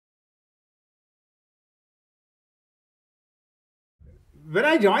when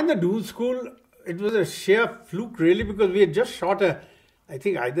I joined the Doon School, it was a sheer fluke really, because we had just shot I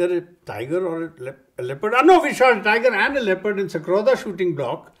think either a tiger or a leopard. No, we shot a tiger and a leopard in Sakrauda shooting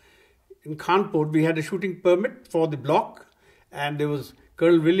block in Khanpur. We had a shooting permit for the block, and there was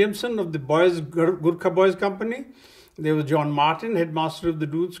Colonel Williamson of the Gorkha Boys Company. There was John Martin, headmaster of the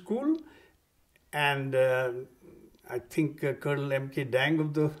Doon School, and I think Colonel M.K. Dang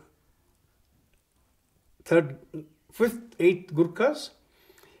of the 5th, 8th Gurkhas,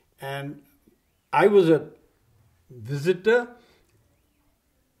 and I was a visitor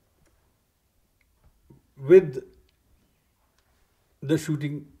with the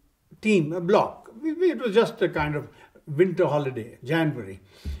shooting team, a block. It was just a kind of winter holiday, January.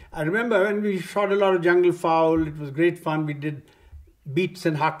 I remember when we shot a lot of Jungle Fowl, it was great fun. We did beats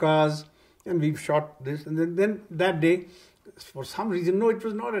and Hakaas, and we shot this. And then that day, for some reason, no, it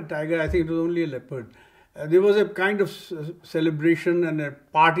was not a tiger. I think it was only a leopard. There was a kind of celebration and a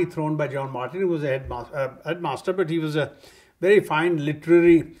party thrown by John Martin, who was a headmaster, but he was a very fine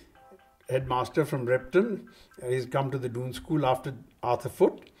literary headmaster from Repton. He's come to the Doon School after Arthur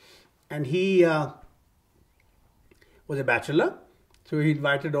Foote, and he was a bachelor, so he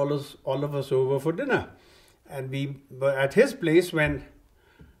invited all of us over for dinner, and we were at his place when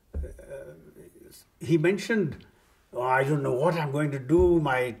he mentioned, oh, I don't know what I'm going to do.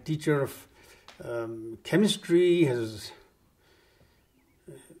 My teacher of chemistry is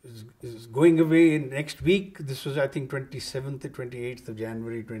going away next week. This was, I think, 27th, 28th of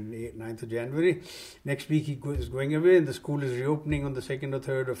January, 29th of January. Next week he is going away, and the school is reopening on the 2nd or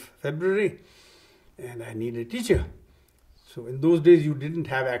 3rd of February, and I need a teacher. So in those days you didn't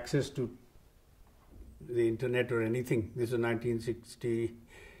have access to the internet or anything. This was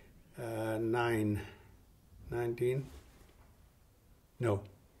 1959.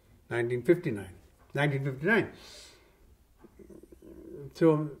 1959.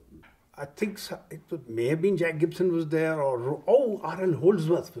 So I think it may have been Jack Gibson was there, or R.L.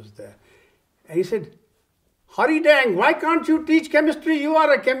 Holdsworth was there. And he said, Hari Dang, why can't you teach chemistry? You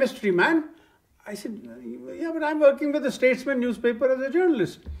are a chemistry man. I said, yeah, but I'm working with the Statesman newspaper as a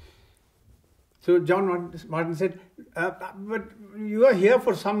journalist. So John Martin said, but you are here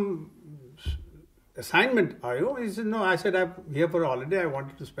for some assignment, are you? He said, no. I said, I'm here for a holiday. I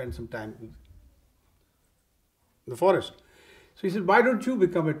wanted to spend some time in the forest. So he said, why don't you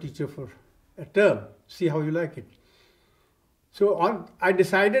become a teacher for a term? See how you like it. So I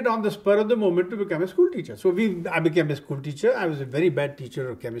decided on the spur of the moment to become a school teacher. So I became a school teacher. I was a very bad teacher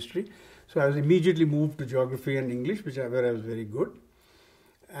of chemistry. So I was immediately moved to geography and English, where I was very good.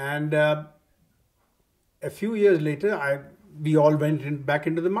 And a few years later, we all went back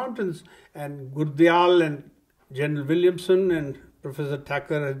into the mountains, and Gurdial and General Williamson and Professor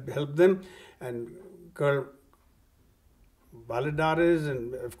Thacker had helped them, and Colonel Valadares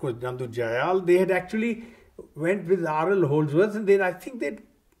and of course Nandu Jayal. They had actually went with R.L. Holdsworth, and I think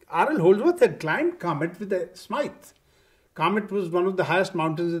R.L. Holdsworth had climbed Comet with a Smythe. Comet was one of the highest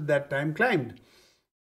mountains at that time climbed.